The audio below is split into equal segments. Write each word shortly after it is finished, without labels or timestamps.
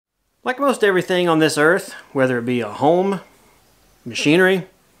Like most everything on this earth, whether it be a home, machinery,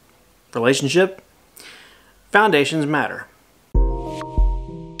 relationship, foundations matter.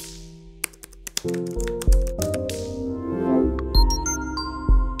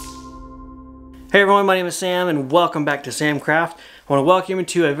 Hey everyone, my name is Sam and welcome back to Samcraft. I want to welcome you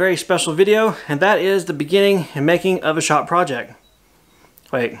to a very special video, and that is the beginning and making of a shop project.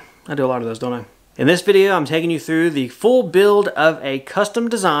 Wait, I do a lot of those, don't I? In this video, I'm taking you through the full build of a custom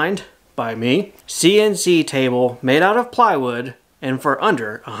designed, by me, CNC table made out of plywood and for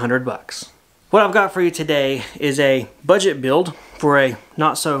under $100. What I've got for you today is a budget build for a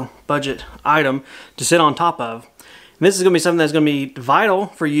not so budget item to sit on top of. And this is going to be something that's going to be vital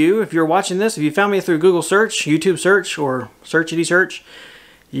for you if you're watching this. If you found me through Google search, YouTube search, or Searchity search,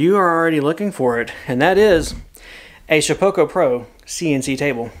 you are already looking for it. And that is a Shapeoko Pro CNC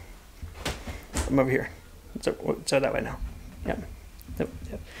table. I'm over here. So that way now. Yep. Yep.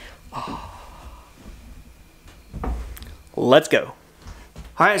 Oh. Let's go.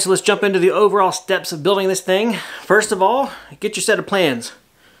 Alright, so let's jump into the overall steps of building this thing. First of all, get your set of plans.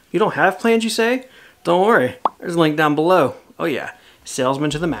 You don't have plans, you say? Don't worry, there's a link down below. Oh yeah, salesman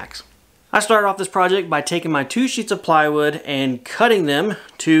to the max. I started off this project by taking my 2 sheets of plywood and cutting them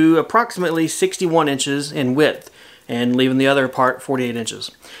to approximately 61 inches in width and leaving the other part 48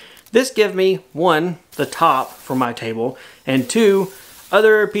 inches. This gave me, 1, the top for my table, and 2,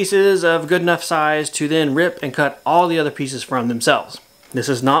 other pieces of good enough size to then rip and cut all the other pieces from themselves. This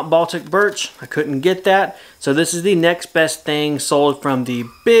is not Baltic birch, I couldn't get that, so this is the next best thing sold from the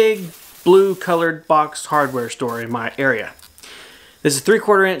big blue colored box hardware store in my area. This is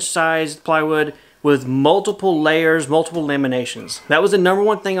 3/4 inch sized plywood with multiple layers, multiple laminations. That was the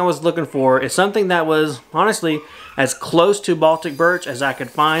 #1 thing I was looking for, is something that was honestly as close to Baltic birch as I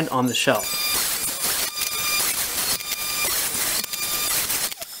could find on the shelf.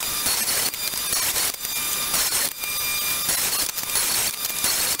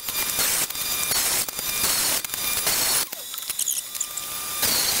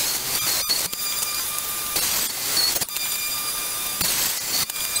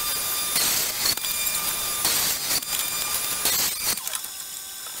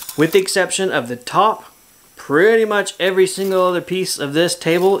 With the exception of the top, pretty much every single other piece of this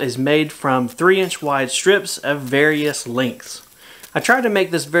table is made from 3-inch wide strips of various lengths. I tried to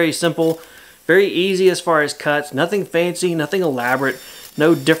make this very simple, very easy as far as cuts, nothing fancy, nothing elaborate,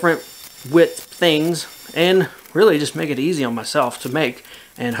 no different width things, and really just make it easy on myself to make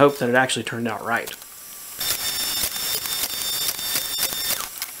and hope that it actually turned out right.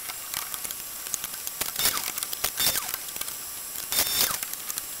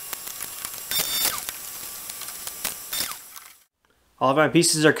 All of my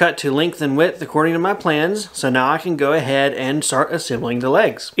pieces are cut to length and width according to my plans, so now I can go ahead and start assembling the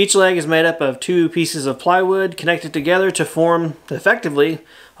legs. Each leg is made up of 2 pieces of plywood connected together to form, effectively,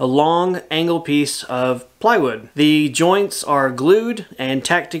 a long angle piece of plywood. The joints are glued and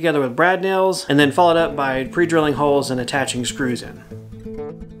tacked together with brad nails, and then followed up by pre-drilling holes and attaching screws in.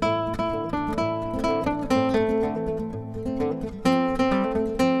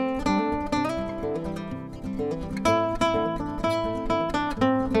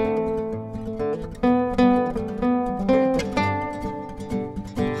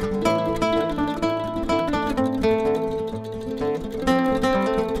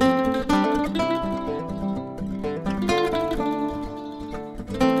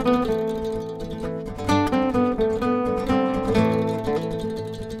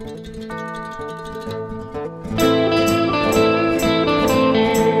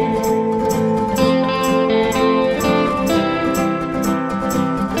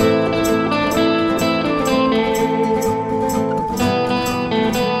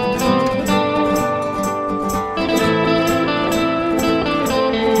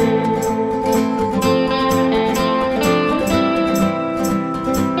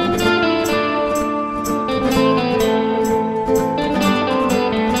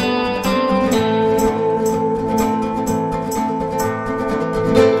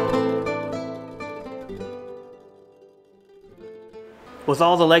 With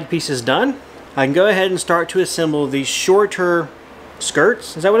all the leg pieces done, I can go ahead and start to assemble these shorter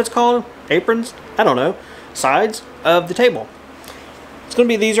skirts, is that what it's called? Aprons? I don't know. Sides of the table. It's going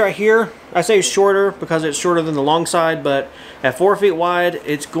to be these right here. I say shorter because it's shorter than the long side, but at 4 feet wide,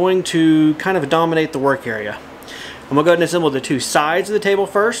 it's going to kind of dominate the work area. I'm going to go ahead and assemble the 2 sides of the table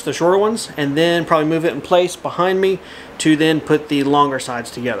first, the shorter ones, and then probably move it in place behind me to then put the longer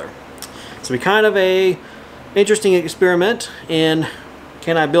sides together. So we kind of a interesting experiment in,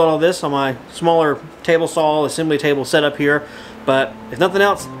 can I build all this on my smaller table saw assembly table setup here, But if nothing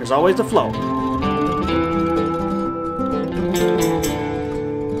else, there's always the flow.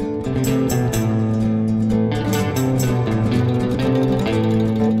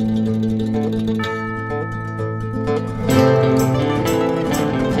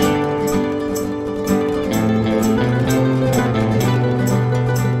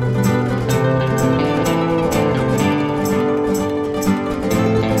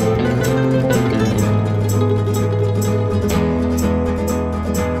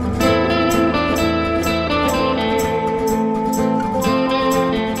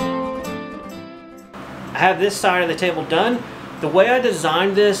 I have this side of the table done. The way I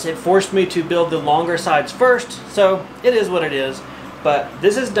designed this, it forced me to build the longer sides first, so it is what it is. But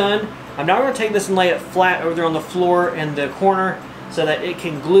this is done. I'm now going to take this and lay it flat over there on the floor in the corner so that it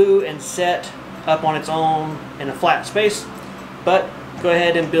can glue and set up on its own in a flat space. But go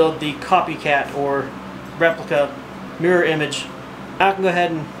ahead and build the copycat or replica mirror image. I can go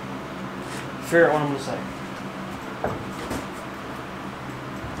ahead and figure out what I'm going to say.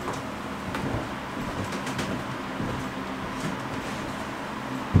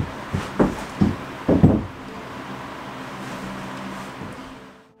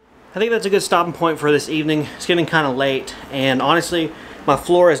 I think that's a good stopping point for this evening. It's getting kind of late, and honestly, my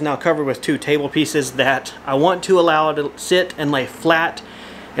floor is now covered with 2 table pieces that I want to allow it to sit and lay flat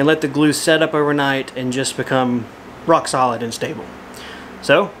and let the glue set up overnight and just become rock solid and stable.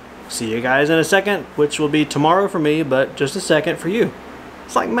 So, see you guys in a second, which will be tomorrow for me, but just a second for you.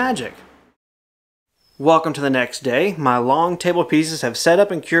 It's like magic. Welcome to the next day. My long table pieces have set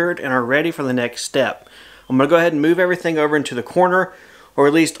up and cured and are ready for the next step. I'm going to go ahead and move everything over into the corner, or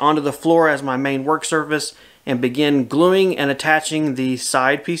at least onto the floor as my main work surface, and begin gluing and attaching the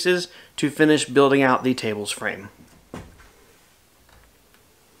side pieces to finish building out the table's frame.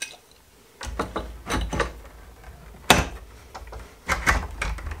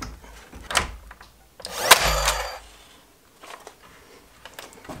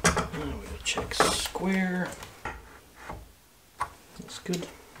 I'm going to check square. That's good.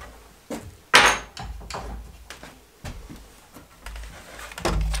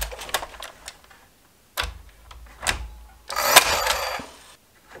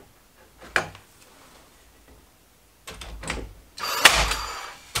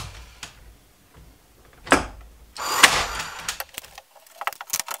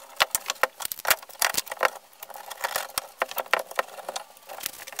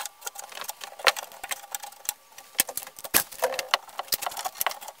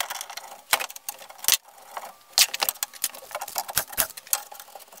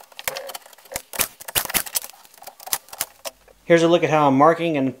 Here's a look at how I'm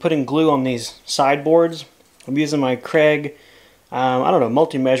marking and putting glue on these sideboards. I'm using my Craig, I don't know,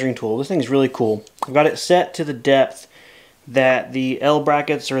 multi-measuring tool. This thing's really cool. I've got it set to the depth that the L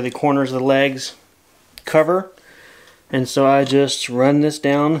brackets or the corners of the legs cover. And so I just run this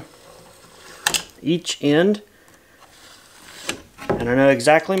down each end. And I know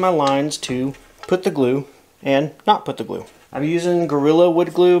exactly my lines to put the glue and not put the glue. I'm using Gorilla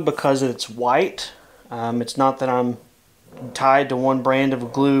wood glue because it's white. It's not that I'm tied to one brand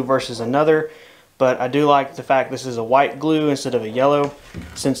of glue versus another, but I do like the fact this is a white glue instead of a yellow,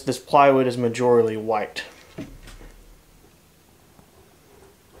 since this plywood is majorly white.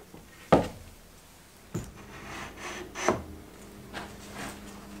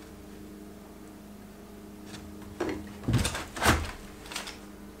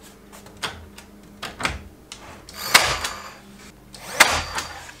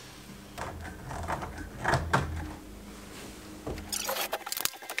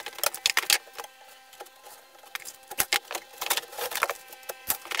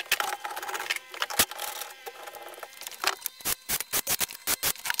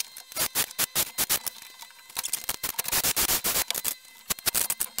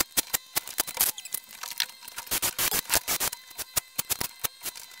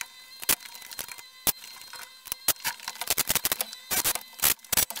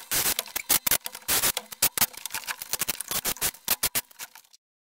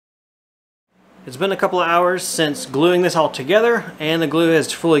 It's been a couple of hours since gluing this all together, and the glue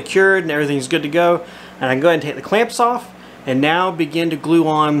has fully cured and everything's good to go. And I can go ahead and take the clamps off and now begin to glue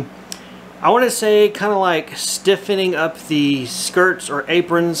on, I want to say, kind of like stiffening up the skirts or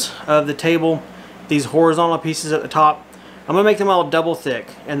aprons of the table, these horizontal pieces at the top. I'm going to make them all double thick,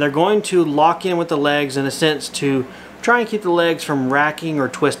 and they're going to lock in with the legs in a sense to try and keep the legs from racking or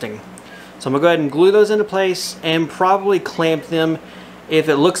twisting. So I'm going to go ahead and glue those into place and probably clamp them. If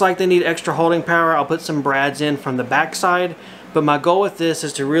it looks like they need extra holding power, I'll put some brads in from the back side. But my goal with this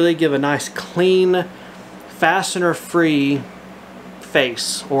is to really give a nice clean, fastener free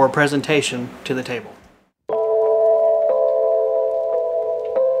face or presentation to the table.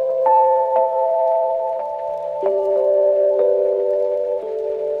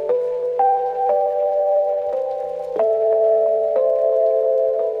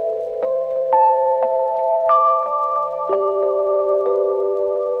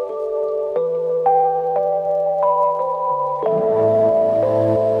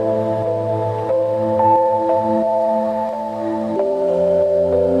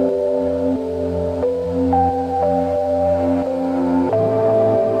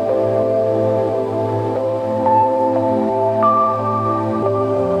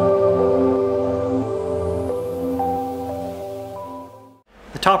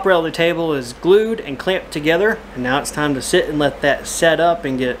 The top rail of the table is glued and clamped together, and now it's time to sit and let that set up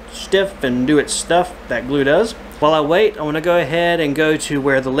and get stiff and do its stuff that glue does. While I wait, I want to go ahead and go to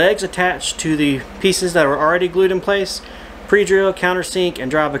where the legs attach to the pieces that are already glued in place, pre-drill, countersink, and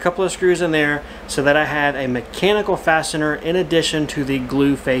drive a couple of screws in there so that I have a mechanical fastener in addition to the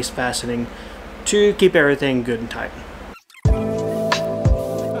glue face fastening to keep everything good and tight.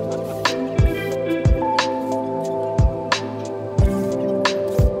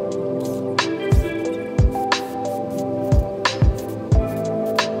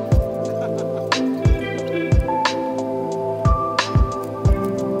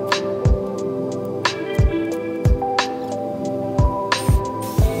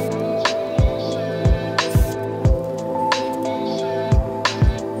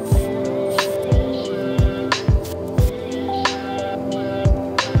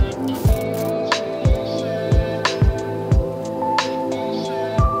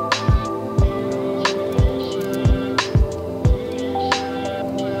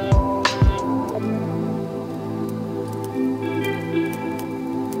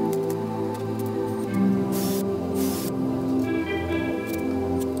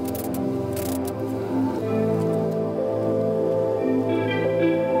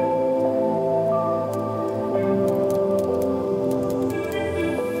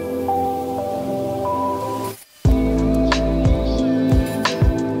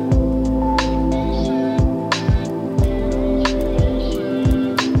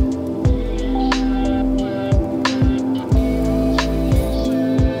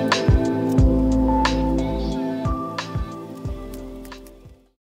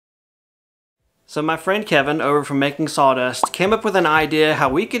 So my friend Kevin over from Making Sawdust came up with an idea how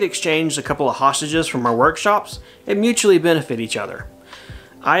we could exchange a couple of hostages from our workshops and mutually benefit each other.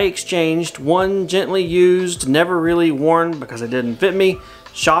 I exchanged one gently used, never really worn because it didn't fit me,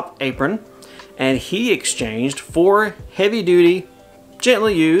 shop apron, and he exchanged 4 heavy duty,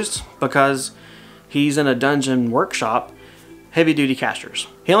 gently used because he's in a dungeon workshop, heavy duty casters.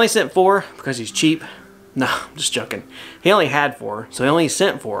 He only sent 4 because he's cheap. No, I'm just joking. He only had 4, so he only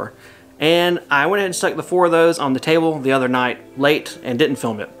sent 4. And I went ahead and stuck the 4 of those on the table the other night late and didn't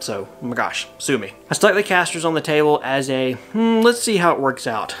film it, so oh my gosh, sue me. I stuck the casters on the table as a, let's see how it works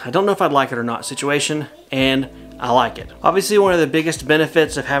out. I don't know if I'd like it or not situation, and I like it. Obviously one of the biggest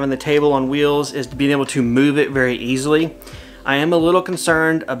benefits of having the table on wheels is being able to move it very easily. I am a little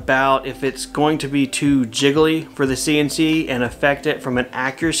concerned about if it's going to be too jiggly for the CNC and affect it from an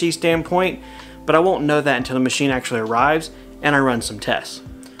accuracy standpoint, but I won't know that until the machine actually arrives and I run some tests.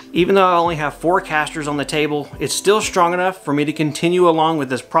 Even though I only have 4 casters on the table, it's still strong enough for me to continue along with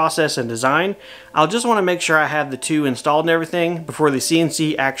this process and design. I'll just want to make sure I have the 2 installed and everything before the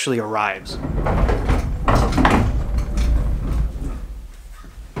CNC actually arrives.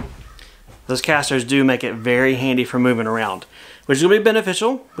 Those casters do make it very handy for moving around, which is going to be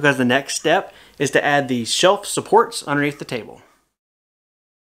beneficial because the next step is to add these shelf supports underneath the table.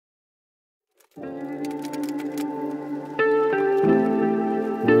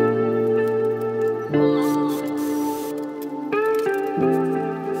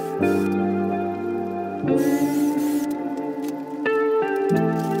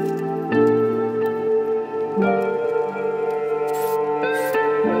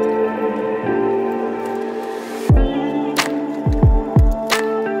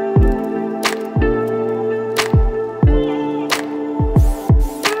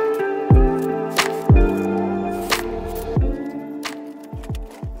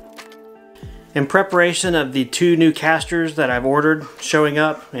 In preparation of the 2 new casters that I've ordered showing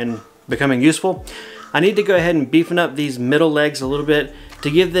up and becoming useful, I need to go ahead and beefing up these middle legs a little bit to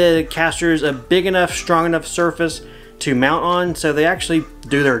give the casters a big enough, strong enough surface to mount on so they actually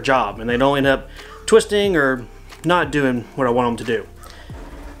do their job and they don't end up twisting or not doing what I want them to do.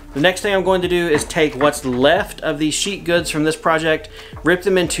 The next thing I'm going to do is take what's left of these sheet goods from this project, rip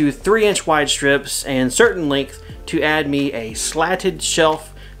them into 3-inch wide strips and certain length to add me a slatted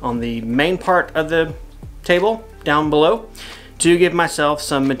shelf on the main part of the table down below to give myself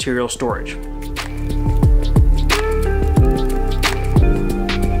some material storage.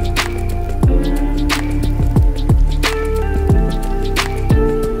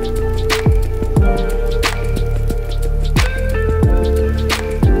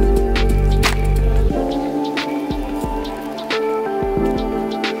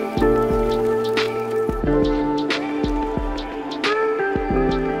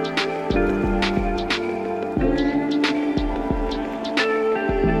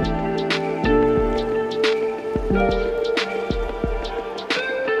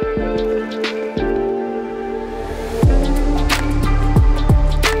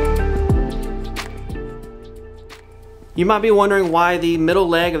 You might be wondering why the middle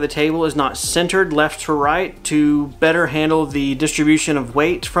leg of the table is not centered left to right to better handle the distribution of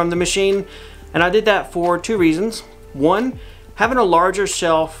weight from the machine. And I did that for 2 reasons. One, having a larger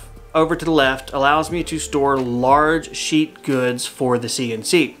shelf over to the left allows me to store large sheet goods for the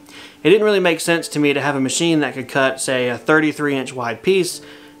CNC. It didn't really make sense to me to have a machine that could cut, say, a 33-inch wide piece,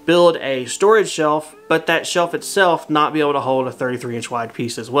 build a storage shelf, but that shelf itself not be able to hold a 33-inch wide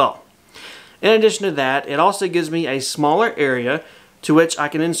piece as well. In addition to that, it also gives me a smaller area to which I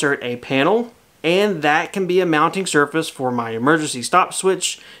can insert a panel, and that can be a mounting surface for my emergency stop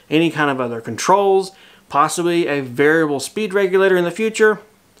switch, any kind of other controls, possibly a variable speed regulator in the future.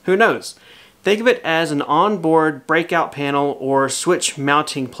 Who knows? Think of it as an onboard breakout panel or switch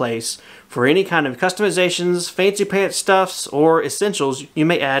mounting place for any kind of customizations, fancy pants stuffs, or essentials you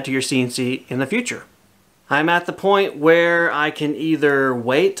may add to your CNC in the future. I'm at the point where I can either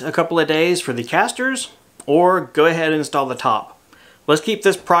wait a couple of days for the casters or go ahead and install the top. Let's keep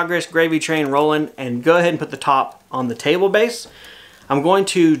this progress gravy train rolling and go ahead and put the top on the table base. I'm going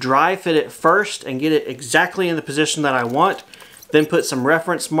to dry fit it first and get it exactly in the position that I want, then put some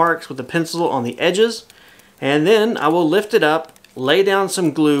reference marks with a pencil on the edges, and then I will lift it up, lay down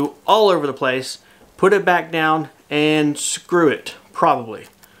some glue all over the place, put it back down, and screw it, probably.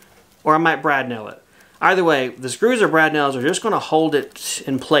 Or I might brad nail it. Either way, the screws or brad nails are just going to hold it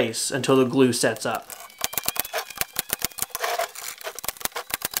in place until the glue sets up.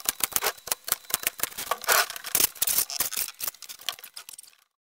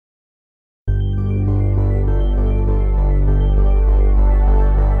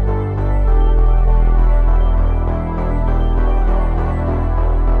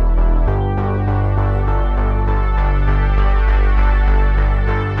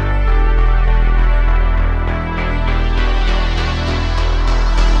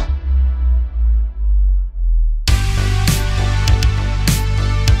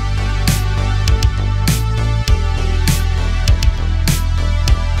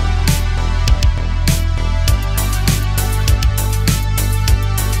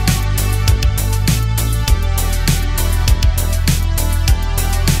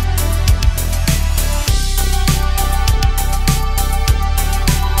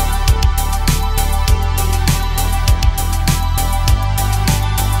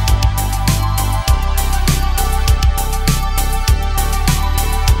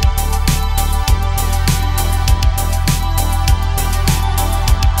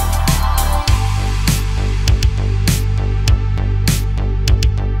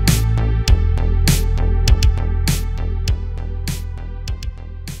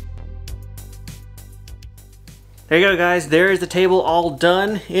 There you go, guys. There is the table all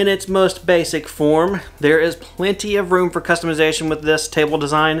done in its most basic form. There is plenty of room for customization with this table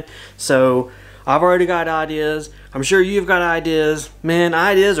design, so I've already got ideas. I'm sure you've got ideas. Man,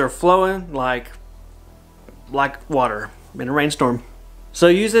 ideas are flowing like water in a rainstorm. So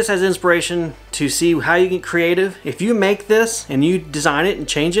use this as inspiration to see how you get creative. If you make this and you design it and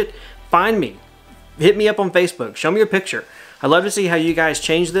change it, find me. Hit me up on Facebook. Show me a picture. I'd love to see how you guys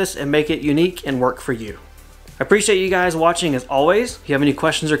change this and make it unique and work for you. I appreciate you guys watching as always. If you have any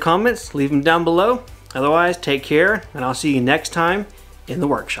questions or comments, leave them down below. Otherwise, take care, and I'll see you next time in the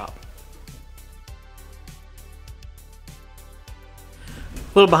workshop.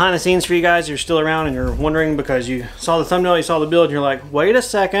 A little behind the scenes for you guys who are still around and you're wondering because you saw the thumbnail, you saw the build, and you're like, wait a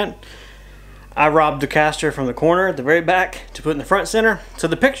second. I robbed the caster from the corner at the very back to put in the front center. So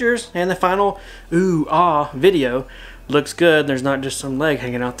the pictures and the final ooh, ah video looks good. There's not just some leg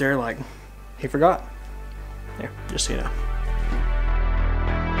hanging out there like he forgot. There, just so you know.